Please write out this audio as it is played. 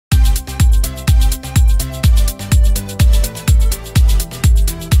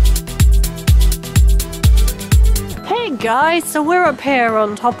guys, so we're up here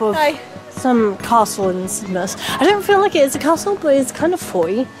on top of some castle in Sidmouth. I don't feel like it is a castle, but it's kind of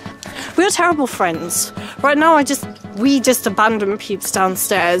forty. We are terrible friends. Right now we just abandoned peeps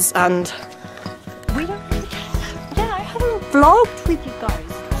downstairs and we don't really care. Yeah, I haven't vlogged with you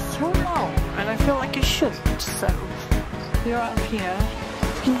guys for so long and I feel like I should, so we're up here.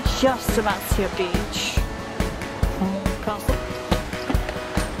 You can just about see a beach. Castle.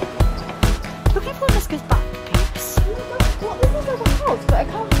 Look if this goes back, peeps. What? This is like a house, but a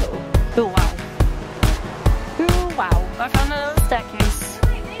castle. Oh wow. Oh wow. I found another staircase.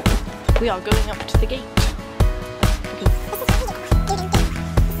 We are going up to the gate.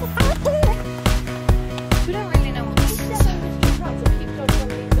 We don't really know what this is.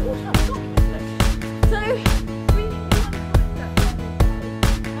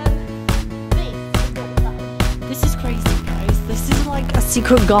 This is crazy, guys. This is like a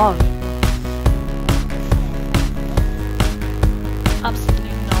secret garden. Absolutely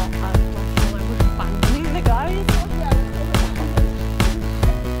not. I don't feel like we're abandoning the guys.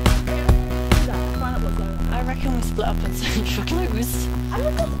 I reckon we split up and search for clues. I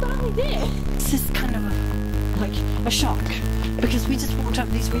look what's behind there. This is kind of like a shock because we just walked up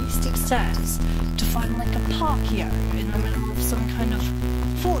these really steep stairs to find like a park area in the middle of some kind of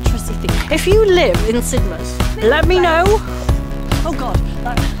fortressy thing. If you live in Sidmouth, let me know. Oh god.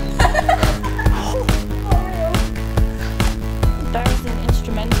 There is an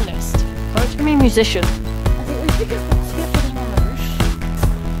instrumentalist. Or it's gonna be a musician. I think we should just skip putting on the roof.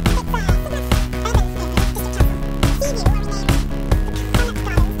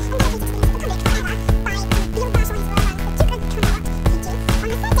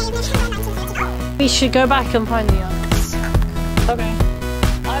 We should go back and find the others. Okay.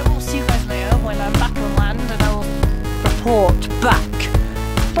 I will see you guys later when I'm back on land and I will report back.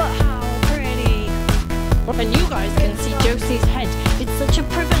 But how pretty. And you guys can see Josie's head. It's such a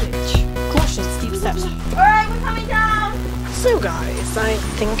privilege. Cautious, steep steps. Alright, we're coming down! So guys, I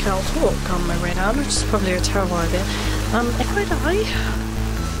think I'll walk on my way down, which is probably a terrible idea. If I die,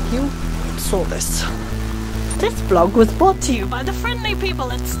 you saw this. This vlog was brought to you by the friendly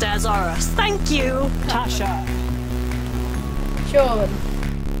people at Stairs R Us. Thank you, Tasha. Shawn.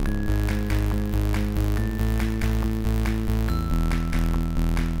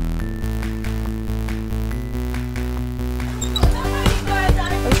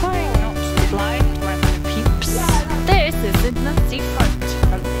 I'm trying not to be blind when my peeps. This is Sidmouth Seafront,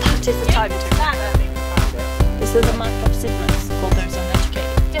 and that is the timetable. This is a map of Sidmouth for those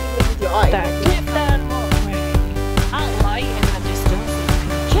uneducated. Just look with your eyes. There, Clifton Walkway. At light in the distance, you can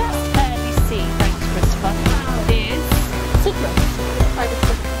just barely see, thanks Christopher, is Sidmouth.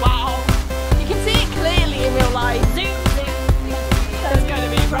 Wow. You can see it clearly in real life. Zoom, zoom. It's going to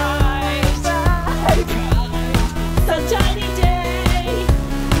be bright, bright, bright, sunshiny day.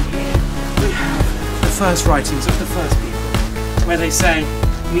 We have the first writings of the first people, where they say,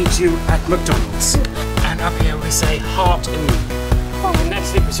 meet you at McDonald's. And up here we say, heart and me. And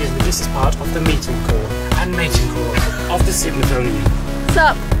next we presume that this is part of the meeting call and mating call of the Sidmouth only. What's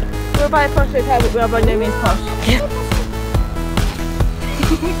up? We're by a posh hotel, but we are by no means posh.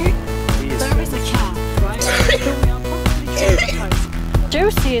 There is a cat, right? We are probably traumatized.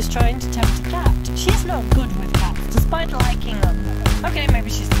 Josie is trying to tempt a cat. She's not good with cats, despite liking them. Okay, maybe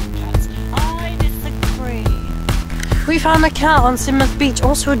she's good with cats. I disagree. We found a cat on Sidmouth Beach,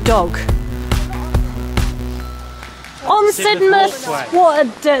 also a dog. On Sidmouth,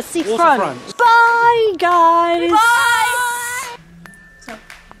 what a seafront. Bye, guys. Bye!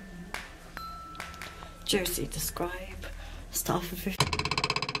 Josie, describe staff of 50.